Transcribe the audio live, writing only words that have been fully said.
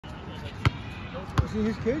see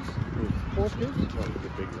his kids? Paul's kids? Oh, the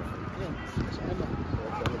big guy. Yeah.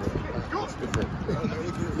 It's different.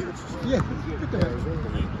 Yeah, look at that.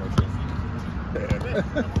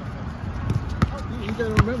 You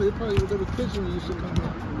gotta remember, they probably were little kids when you used to come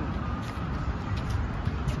here.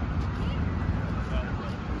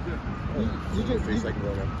 You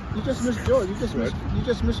just missed George. You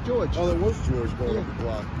just missed George. Oh, there was George going up the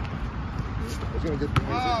block. I was gonna get. I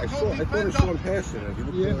thought I saw him passing.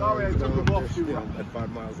 Yeah. Sorry, I took him off at 5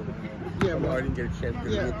 miles an hour. Yeah, well, I didn't get a chance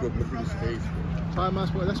because he looked at his face. 5 miles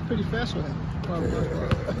per hour. That's pretty fast for him. 5 miles per hour.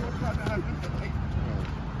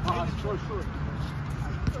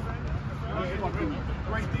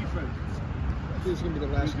 Great defense. I think it's gonna be the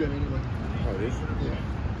last game anyway. Oh, it is? Yeah.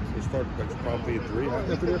 They start probably at 3.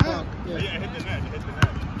 Yeah, 3 o'clock. Yeah. Yeah, hit the net.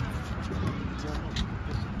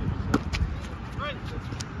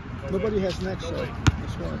 Nobody has next, so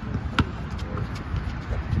that's why.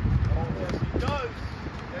 Yes, he does.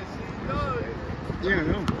 Yes, he does. Yeah, I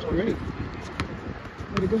know. It's great.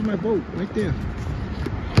 Oh, there goes my boat right there. Hey,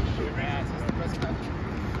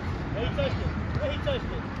 he touched it. Hey, he touched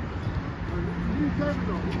it. You touched it.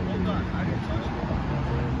 Hold on. I didn't touch it.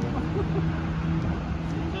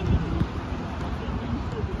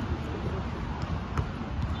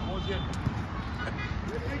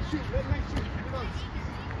 Let Nick shoot.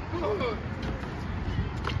 Come on.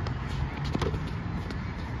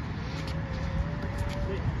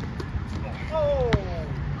 Oh!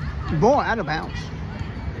 Ball out of bounds.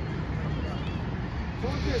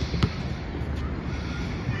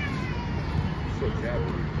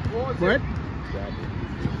 What?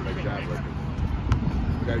 The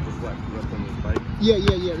guy just left on his bike. Yeah,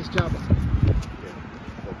 this Jabba.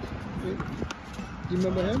 Yeah. Do you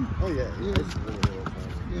remember him? Oh, yeah. Yeah.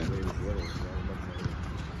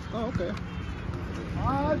 Oh, okay. Badketball.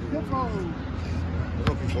 I don't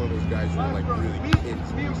know if he's one of those guys who are like really kids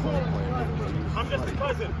when he started playing. I'm just a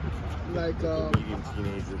cousin. Like, medium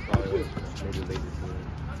teenager, probably like maybe later teenager.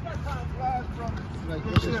 like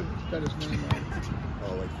what's his name?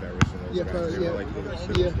 Oh, like Ferris and those Yeah, guys. Ferris, They were yeah. like little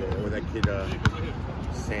Yeah. siblings. Or that kid,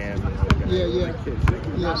 Sam. And Yeah. Kids.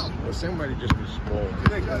 Yes. Well, Sam might have just been small.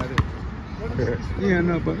 Yeah,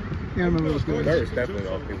 no, but yeah, I remember those guys. Ferris definitely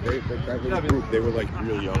though, because that little group, they were like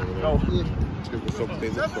real young. Yeah. They looked so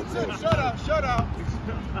close. Shut up.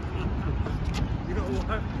 You know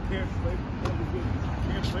what? Can't play.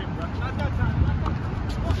 Not that time.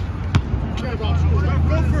 Go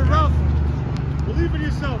for it, Ralph. Believe in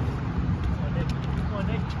yourself. Come on,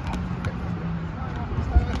 Nick.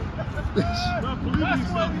 Ralph, believe in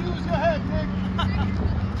yourself. Use your head, Nick.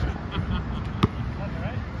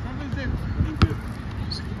 Something's different.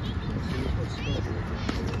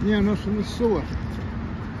 Yeah, no, from the sewer.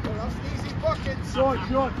 Easy bucket.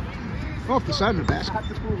 Short. Off the side of the basket. I have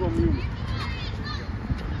to prove I'm human.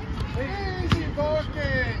 Easy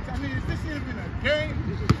bucket. I mean, is this even a game?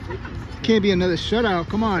 Can't be another shutout.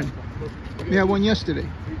 Come on. We had one yesterday.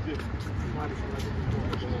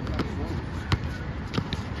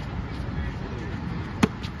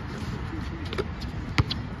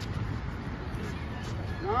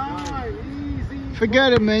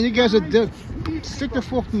 Forget it, man. You guys are stick the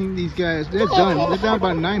fork in these guys. They're done. They're down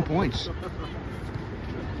by 9 points.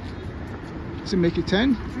 Does it make it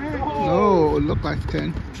 10? No, it looked like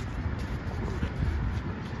 10.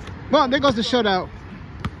 Well, there goes the shutout.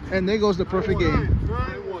 And there goes the perfect game.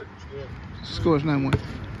 Scores 9-1.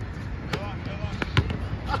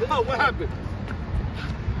 What happened?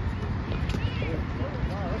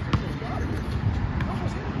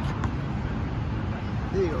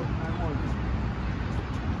 There you go.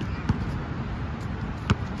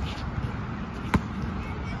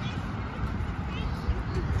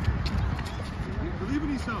 Believe in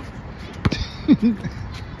yourself.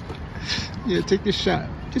 Yeah, take this shot.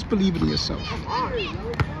 Just believe in yourself.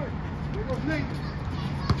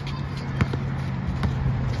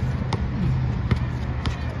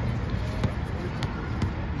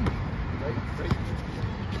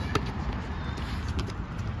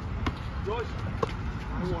 George,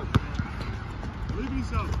 believe in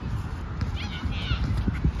yourself.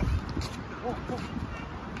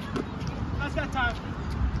 That's that time.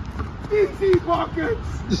 Easy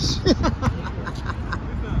buckets.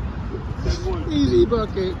 Easy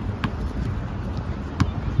bucket.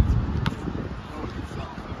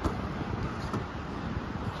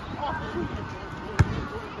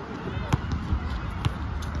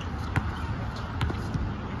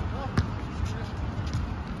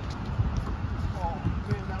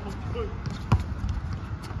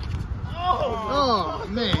 Oh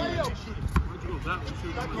man.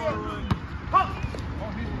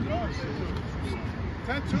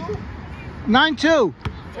 10-2? 9-2.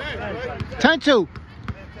 10-2.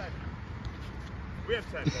 We have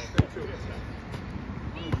 10. 10-2.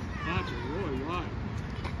 That's really right.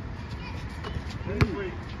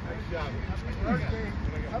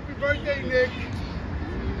 Happy birthday, Nick.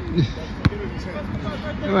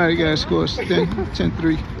 All right, guys, scores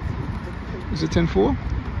 10-3. Is it 10-4?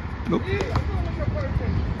 Nope.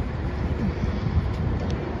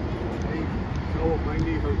 Oh, my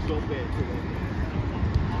knee hurts so bad today.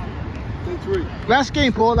 10-3. Last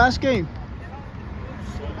game, Paul. Last game.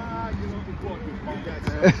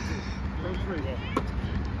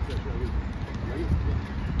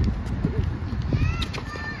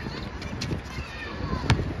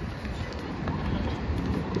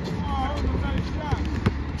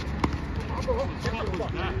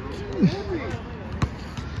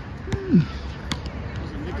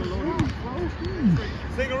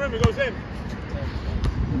 Single rim, it goes in.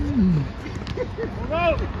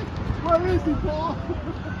 No! Where is he, Paul?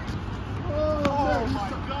 Oh my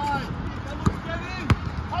God! Get in!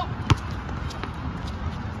 Help!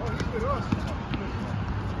 Oh, he's with us.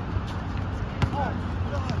 Oh,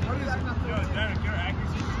 what is it? Derek, your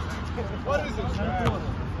accuracy. What is it?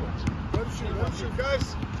 Let's shoot, guys.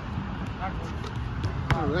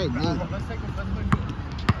 All right, man. Let's take it. Let's play good.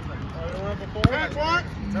 Catch one.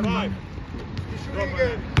 5. Shoot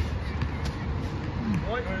again.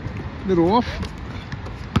 Little off.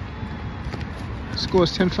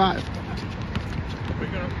 Scores 10-5.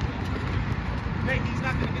 Hey, he's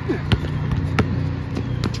not going to get that.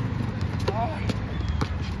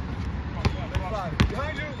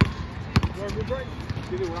 Behind you. Good break.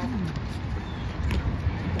 Get it, Ralph.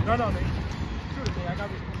 No, Nate. Shoot it, Nate. I got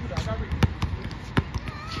reach. Shoot it. I got reach.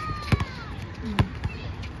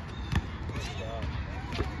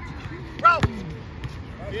 Ralph!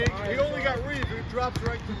 He only got read, but it drops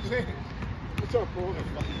right to the thing. What's up, Paul?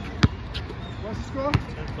 What's the score?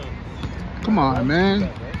 Come on, man.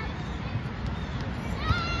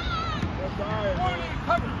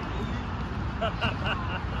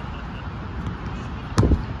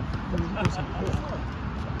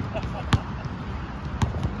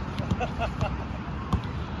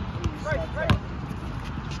 Right.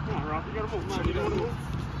 Come on, Ralph. You gotta move. You don't want to move.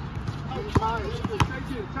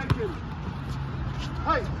 Take it.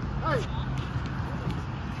 Hey.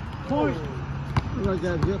 Point. Like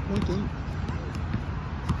that, yeah, point game.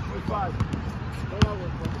 5.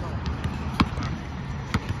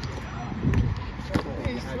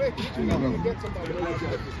 He's slick. He's going to get somebody.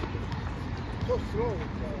 So slow.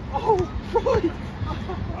 Oh, boy.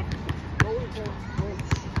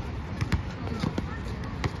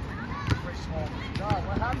 God,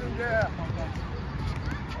 what happened there?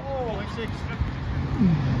 Oh, like 6.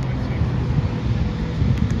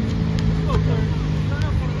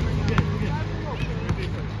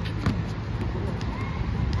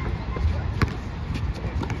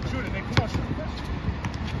 Shoot it, Nick. Come on, shoot it.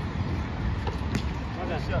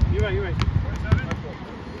 You're right.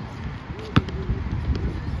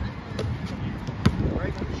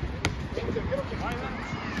 Right? Get up there.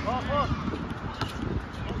 Off.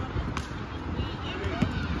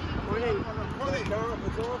 20.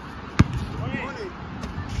 It's off. 20.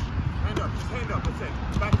 Hand up. Just hand up. That's it.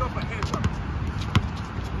 Back up and hands up.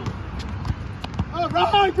 All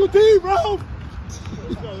right. Good team, Ralph.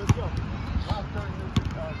 Let's go. Ralph turning into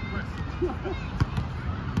Chris.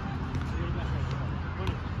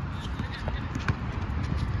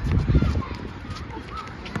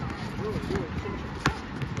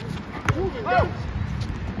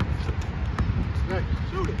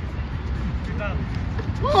 Shoot it.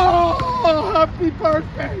 Oh, happy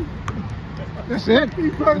birthday! That's it. Happy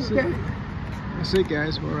birthday! That's it,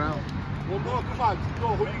 guys. We're out. One more. Come on. Go.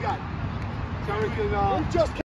 Who you got? Derek and